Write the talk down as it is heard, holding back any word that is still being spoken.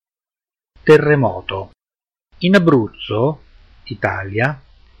Terremoto. In Abruzzo, Italia,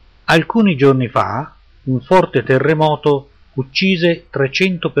 alcuni giorni fa un forte terremoto uccise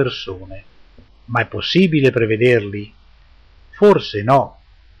 300 persone. Ma è possibile prevederli? Forse no,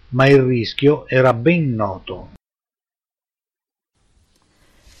 ma il rischio era ben noto.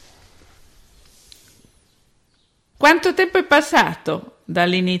 Quanto tempo è passato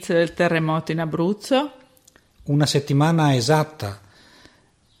dall'inizio del terremoto in Abruzzo? Una settimana esatta,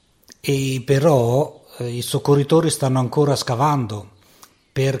 e però i soccorritori stanno ancora scavando,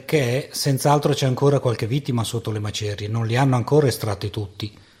 perché senz'altro c'è ancora qualche vittima sotto le macerie, non li hanno ancora estratti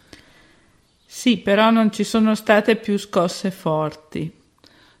tutti. Sì, però non ci sono state più scosse forti.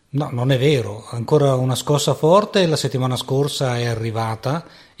 No, non è vero, ancora una scossa forte la settimana scorsa è arrivata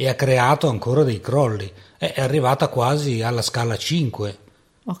e ha creato ancora dei crolli, è arrivata quasi alla scala 5.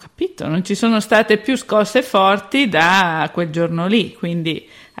 Ho capito, non ci sono state più scosse forti da quel giorno lì, quindi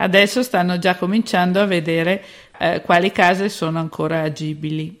adesso stanno già cominciando a vedere quali case sono ancora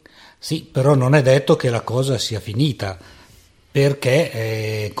agibili. Sì, però non è detto che la cosa sia finita,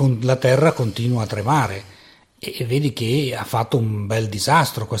 perché la terra continua a tremare e vedi che ha fatto un bel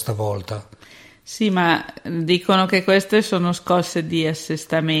disastro questa volta. Sì, ma dicono che queste sono scosse di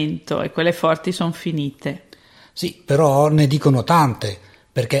assestamento e quelle forti sono finite. Sì, però ne dicono tante,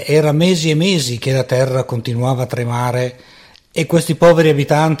 perché era mesi e mesi che la terra continuava a tremare e questi poveri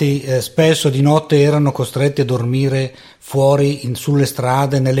abitanti spesso di notte erano costretti a dormire fuori sulle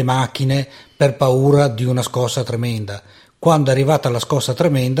strade, nelle macchine, per paura di una scossa tremenda. Quando è arrivata la scossa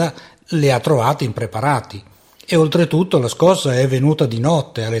tremenda li ha trovati impreparati. E oltretutto la scossa è venuta di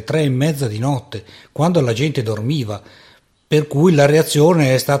notte, alle 3:30 di notte, quando la gente dormiva, per cui la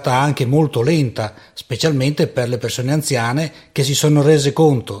reazione è stata anche molto lenta, specialmente per le persone anziane che si sono rese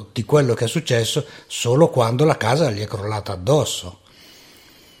conto di quello che è successo solo quando la casa gli è crollata addosso.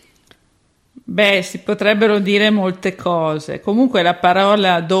 Beh, si potrebbero dire molte cose. Comunque la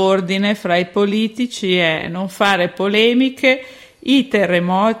parola d'ordine fra i politici è non fare polemiche. I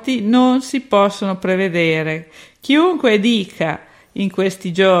terremoti non si possono prevedere. Chiunque dica in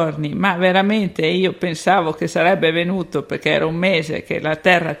questi giorni, ma veramente io pensavo che sarebbe venuto perché era un mese che la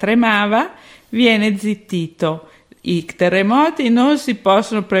terra tremava, viene zittito. I terremoti non si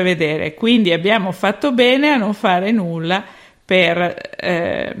possono prevedere, quindi abbiamo fatto bene a non fare nulla per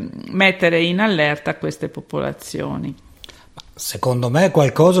mettere in allerta queste popolazioni. Secondo me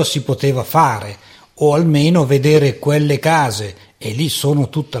qualcosa si poteva fare, o almeno vedere quelle case, e lì sono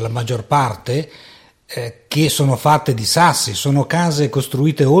tutta la maggior parte, che sono fatte di sassi, sono case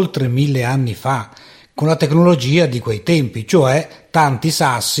costruite oltre 1000 anni fa, con la tecnologia di quei tempi, cioè tanti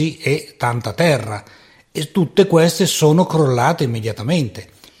sassi e tanta terra, e tutte queste sono crollate immediatamente.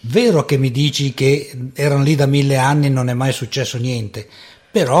 Vero che mi dici che erano lì da 1000 anni e non è mai successo niente,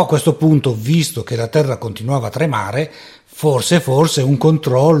 però a questo punto, visto che la terra continuava a tremare, forse un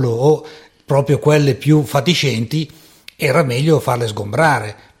controllo o proprio quelle più fatiscenti era meglio farle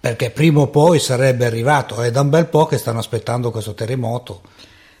sgombrare, perché prima o poi sarebbe arrivato, è da un bel po' che stanno aspettando questo terremoto.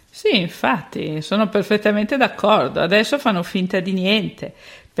 Sì, infatti, sono perfettamente d'accordo. Adesso fanno finta di niente,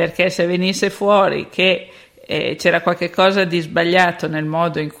 perché se venisse fuori che c'era qualche cosa di sbagliato nel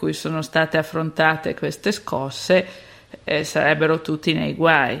modo in cui sono state affrontate queste scosse, sarebbero tutti nei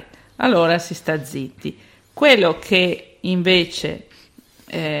guai. Allora si sta zitti. Quello che invece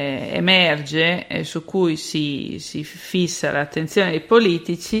emerge e su cui si fissa l'attenzione dei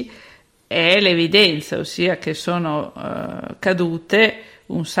politici è l'evidenza, ossia che sono cadute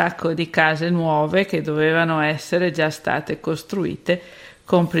un sacco di case nuove che dovevano essere già state costruite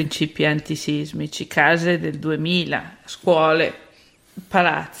con principi antisismici, case del 2000, scuole,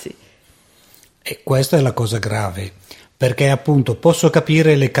 palazzi. E questa è la cosa grave, perché appunto posso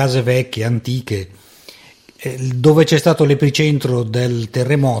capire le case vecchie, antiche, dove c'è stato l'epicentro del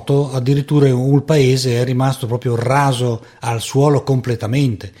terremoto, addirittura il paese è rimasto proprio raso al suolo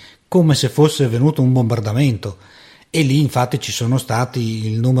completamente, come se fosse venuto un bombardamento, e lì infatti ci sono stati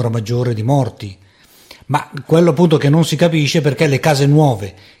il numero maggiore di morti. Ma quello appunto che non si capisce è perché le case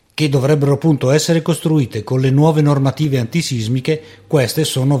nuove, che dovrebbero appunto essere costruite con le nuove normative antisismiche, queste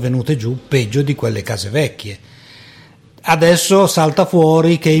sono venute giù peggio di quelle case vecchie. Adesso salta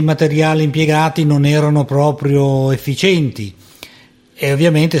fuori che i materiali impiegati non erano proprio efficienti e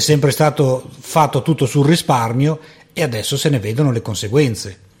ovviamente è sempre stato fatto tutto sul risparmio e adesso se ne vedono le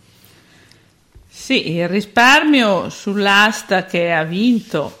conseguenze. Sì, il risparmio sull'asta che ha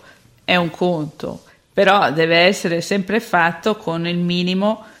vinto è un conto, però deve essere sempre fatto con il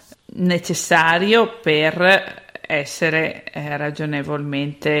minimo necessario per essere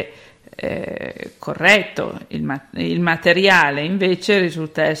ragionevolmente corretto. Il materiale invece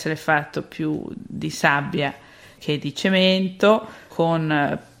risulta essere fatto più di sabbia che di cemento,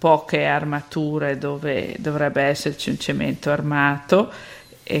 con poche armature dove dovrebbe esserci un cemento armato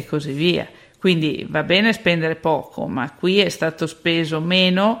e così via. Quindi va bene spendere poco, ma qui è stato speso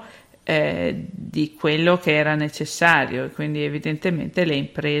meno di quello che era necessario, e quindi evidentemente le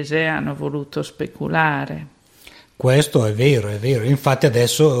imprese hanno voluto speculare. Questo è vero, infatti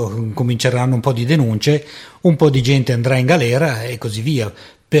adesso cominceranno un po' di denunce, un po' di gente andrà in galera e così via,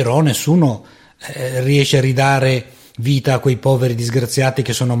 però nessuno riesce a ridare vita a quei poveri disgraziati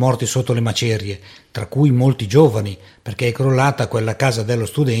che sono morti sotto le macerie, tra cui molti giovani, perché è crollata quella casa dello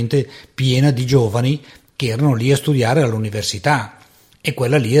studente piena di giovani che erano lì a studiare all'università, e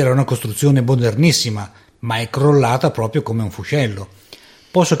quella lì era una costruzione modernissima, ma è crollata proprio come un fuscello.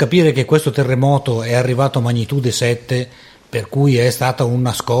 Posso capire che questo terremoto è arrivato a magnitude 7, per cui è stata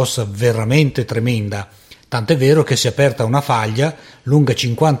una scossa veramente tremenda, tant'è vero che si è aperta una faglia lunga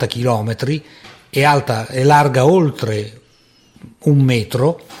 50 chilometri e alta e larga oltre 1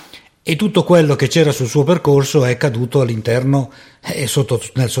 metro, e tutto quello che c'era sul suo percorso è caduto all'interno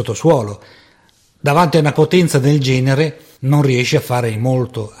nel sottosuolo. Davanti a una potenza del genere non riesci a fare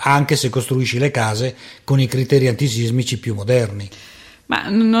molto, anche se costruisci le case con i criteri antisismici più moderni. Ma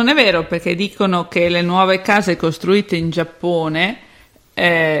non è vero, perché dicono che le nuove case costruite in Giappone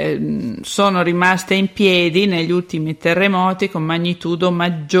sono rimaste in piedi negli ultimi terremoti con magnitudo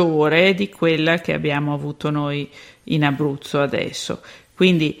maggiore di quella che abbiamo avuto noi in Abruzzo adesso.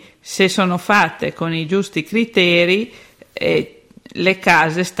 Quindi se sono fatte con i giusti criteri, le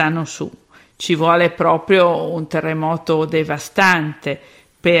case stanno su. Ci vuole proprio un terremoto devastante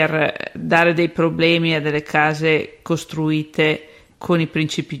per dare dei problemi a delle case costruite con i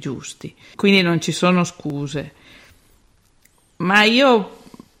principi giusti. Quindi non ci sono scuse. Ma io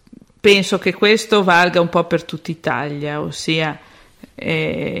penso che questo valga un po' per tutta Italia, ossia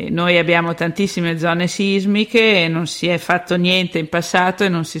noi abbiamo tantissime zone sismiche e non si è fatto niente in passato e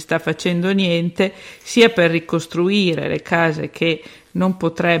non si sta facendo niente, sia per ricostruire le case che non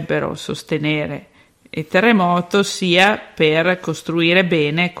potrebbero sostenere il terremoto, sia per costruire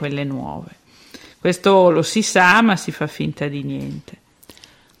bene quelle nuove. Questo lo si sa, ma si fa finta di niente.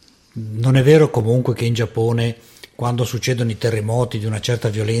 Non è vero comunque che in Giappone, quando succedono i terremoti di una certa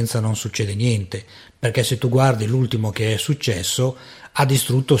violenza, non succede niente, perché se tu guardi l'ultimo che è successo, ha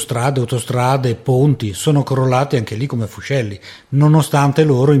distrutto strade, autostrade, ponti, sono crollati anche lì come fuscelli, nonostante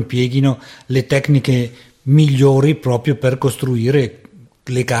loro impieghino le tecniche migliori proprio per costruire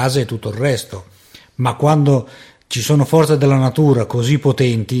le case e tutto il resto. Ma quando ci sono forze della natura così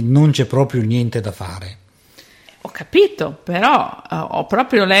potenti non c'è proprio niente da fare. Ho capito, però ho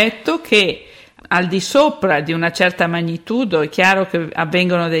proprio letto che al di sopra di una certa magnitudo è chiaro che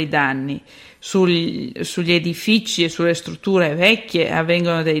avvengono dei danni, sugli edifici e sulle strutture vecchie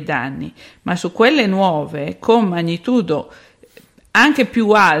avvengono dei danni, ma su quelle nuove con magnitudo anche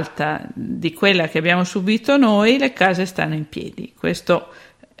più alta di quella che abbiamo subito noi, le case stanno in piedi.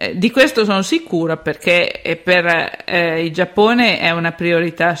 Di questo sono sicura, perché per il Giappone è una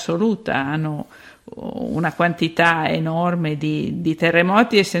priorità assoluta, hanno una quantità enorme di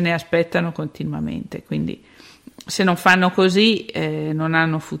terremoti e se ne aspettano continuamente, quindi se non fanno così non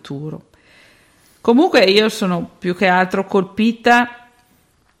hanno futuro. Comunque io sono più che altro colpita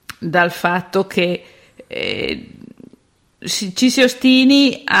dal fatto che ci si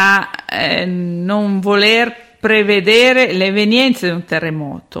ostini a non voler prevedere l'evenienza di un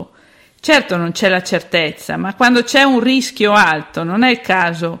terremoto. Certo non c'è la certezza, ma quando c'è un rischio alto non è il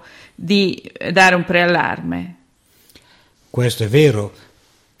caso di dare un preallarme. Questo è vero,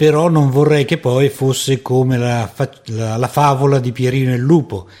 però non vorrei che poi fosse come la favola di Pierino il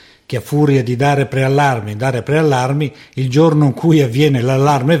lupo, che a furia di dare preallarmi, il giorno in cui avviene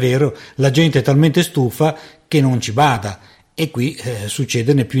l'allarme vero, la gente è talmente stufa che non ci bada, e qui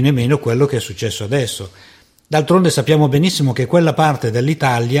succede né più né meno quello che è successo adesso. D'altronde sappiamo benissimo che quella parte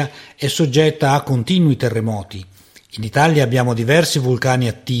dell'Italia è soggetta a continui terremoti. In Italia abbiamo diversi vulcani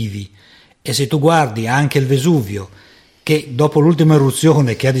attivi e se tu guardi anche il Vesuvio, che dopo l'ultima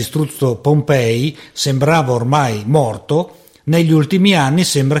eruzione che ha distrutto Pompei sembrava ormai morto, negli ultimi anni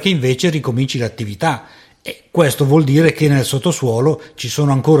sembra che invece ricominci l'attività, e questo vuol dire che nel sottosuolo ci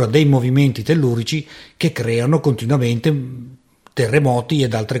sono ancora dei movimenti tellurici che creano continuamente terremoti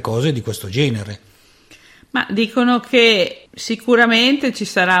ed altre cose di questo genere. Ma dicono che sicuramente ci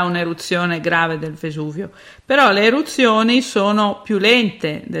sarà un'eruzione grave del Vesuvio, però le eruzioni sono più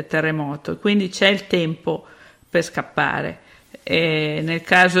lente del terremoto, quindi c'è il tempo per scappare. Nel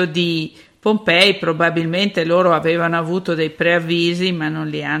caso di Pompei probabilmente loro avevano avuto dei preavvisi ma non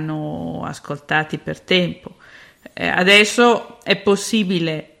li hanno ascoltati per tempo. Adesso è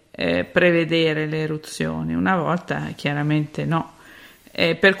possibile prevedere le eruzioni, una volta chiaramente no,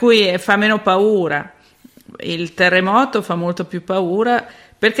 per cui fa meno paura. Il terremoto fa molto più paura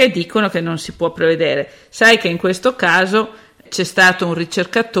perché dicono che non si può prevedere. Sai che in questo caso c'è stato un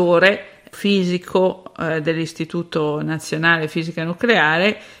ricercatore fisico dell'Istituto Nazionale Fisica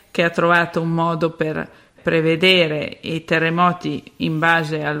Nucleare che ha trovato un modo per prevedere i terremoti in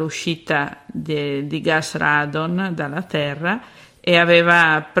base all'uscita di gas radon dalla Terra e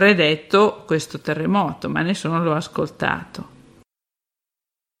aveva predetto questo terremoto, ma nessuno lo ha ascoltato.